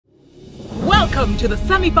Welcome to the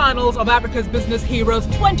semi-finals of Africa's Business Heroes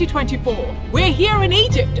 2024. We're here in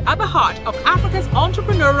Egypt at the heart of Africa's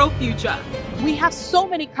entrepreneurial future. We have so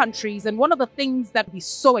many countries, and one of the things that we're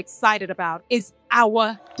so excited about is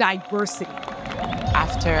our diversity.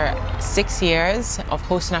 After 6 years of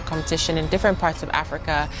hosting a competition in different parts of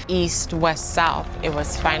Africa, east, west, south, it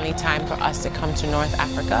was finally time for us to come to North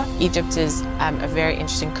Africa. Egypt is a very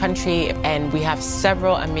interesting country, and we have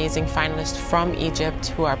several amazing finalists from Egypt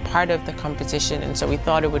who are part of the competition, and so we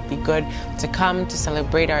thought it would be good to come to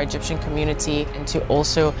celebrate our Egyptian community and to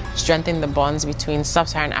also strengthen the bonds between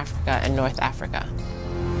Sub-Saharan Africa and North Africa.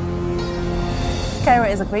 Cairo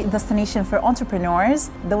is a great destination for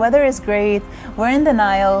entrepreneurs. The weather is great, we're in the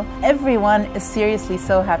Nile, everyone is seriously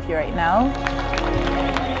so happy right now.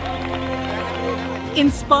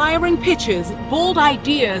 Inspiring pitches, bold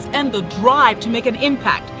ideas, and the drive to make an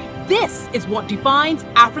impact. This is what defines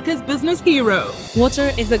Africa's business hero.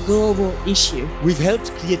 Water is a global issue. We've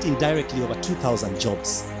helped create indirectly over 2,000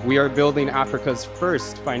 jobs. We are building Africa's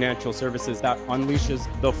first financial services that unleashes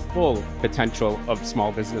the full potential of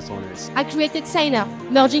small business owners. I created Saina,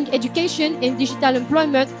 merging education and digital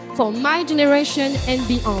employment for my generation and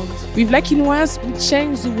beyond. With Lekinoise, we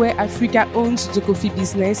changed the way Africa owns the coffee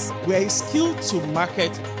business. We're a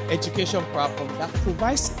skill-to-market education platform that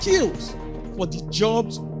provides skills for the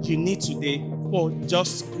jobs you need today for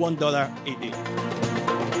just $1 a day.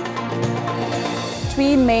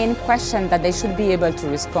 3 main questions that they should be able to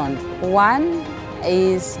respond. One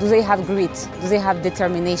is, do they have grit? Do they have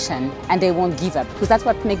determination? And they won't give up, because that's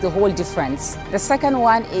what makes the whole difference. The second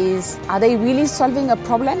one is, are they really solving a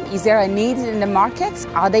problem? Is there a need in the market?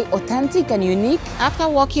 Are they authentic and unique? After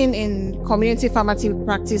working in community pharmacy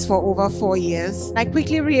practice for over 4 years, I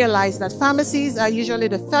quickly realized that pharmacies are usually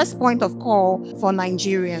the first point of call for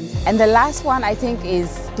Nigerians. And the last one, I think,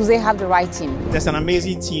 is, do they have the right team? There's an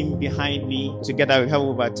amazing team behind me. Together we have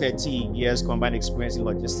over 30 years combined experience in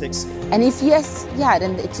logistics. And if yes, yeah,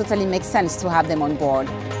 then it totally makes sense to have them on board.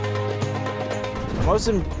 The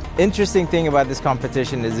most interesting thing about this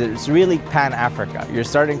competition is it's really pan-Africa. You're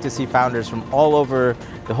starting to see founders from all over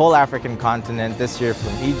the whole African continent this year,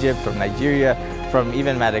 from Egypt, from Nigeria, from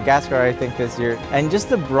even Madagascar, I think, this year. And just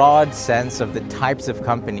the broad sense of the types of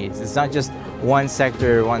companies. It's not just one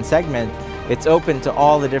sector or one segment. It's open to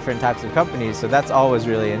all the different types of companies, so that's always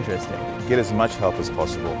really interesting. Get as much help as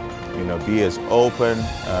possible. Be as open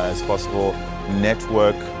as possible.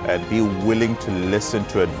 Network and be willing to listen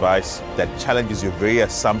to advice that challenges your very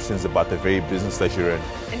assumptions about the very business that you're in.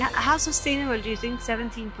 And how sustainable do you think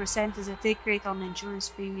 17% is a take rate on insurance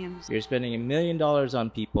premiums? You're spending $1 million on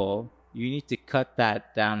people. You need to cut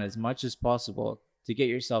that down as much as possible to get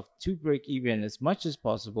yourself to break even as much as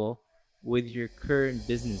possible with your current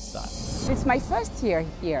business style. It's my first year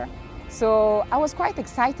here. So I was quite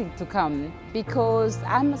excited to come because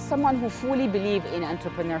I'm someone who fully believes in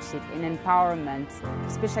entrepreneurship, in empowerment,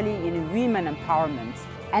 especially in women empowerment.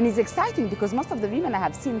 And it's exciting because most of the women I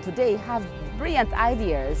have seen today have brilliant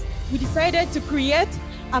ideas. We decided to create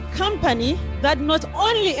a company that not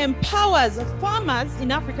only empowers farmers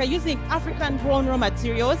in Africa using African-grown raw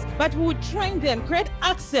materials, but we would train them, create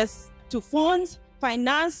access to funds,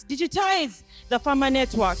 finance, digitize the farmer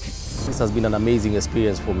network. This has been an amazing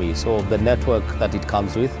experience for me. So the network that it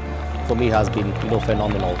comes with, for me, has been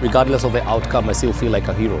phenomenal. Regardless of the outcome, I still feel like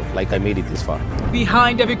a hero, like I made it this far.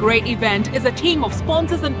 Behind every great event is a team of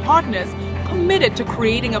sponsors and partners committed to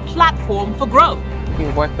creating a platform for growth. We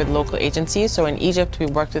work with local agencies. So in Egypt, we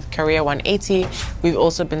worked with Career 180. We've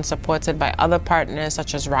also been supported by other partners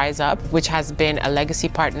such as Rise Up, which has been a legacy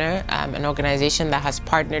partner, an organization that has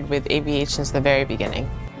partnered with ABH since the very beginning.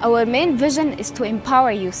 Our main vision is to empower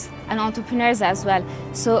youth and entrepreneurs as well.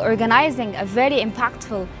 So organizing a very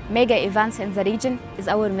impactful mega events in the region is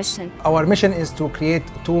our mission. Our mission is to create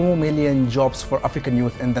 2 million jobs for African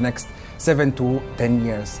youth in the next 7 to 10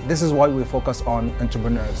 years. This is why we focus on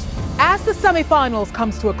entrepreneurs. As the semi-finals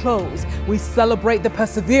comes to a close, we celebrate the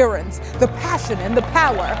perseverance, the passion, and the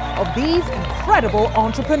power of these incredible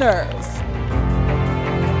entrepreneurs.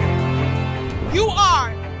 You are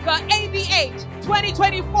the ABH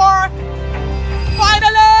 2024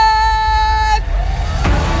 finalists!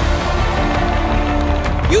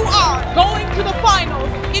 You are going to the finals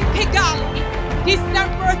in Kigali,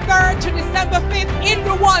 December 3rd to December 5th in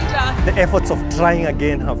Rwanda. The efforts of trying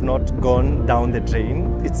again have not gone down the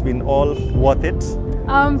drain. It's been all worth it.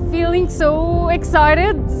 I'm feeling so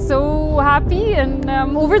excited, so happy, and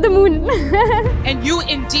over the moon. And you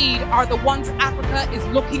indeed are the ones Africa is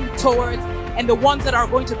looking towards, and the ones that are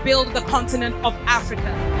going to build the continent of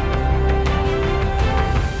Africa.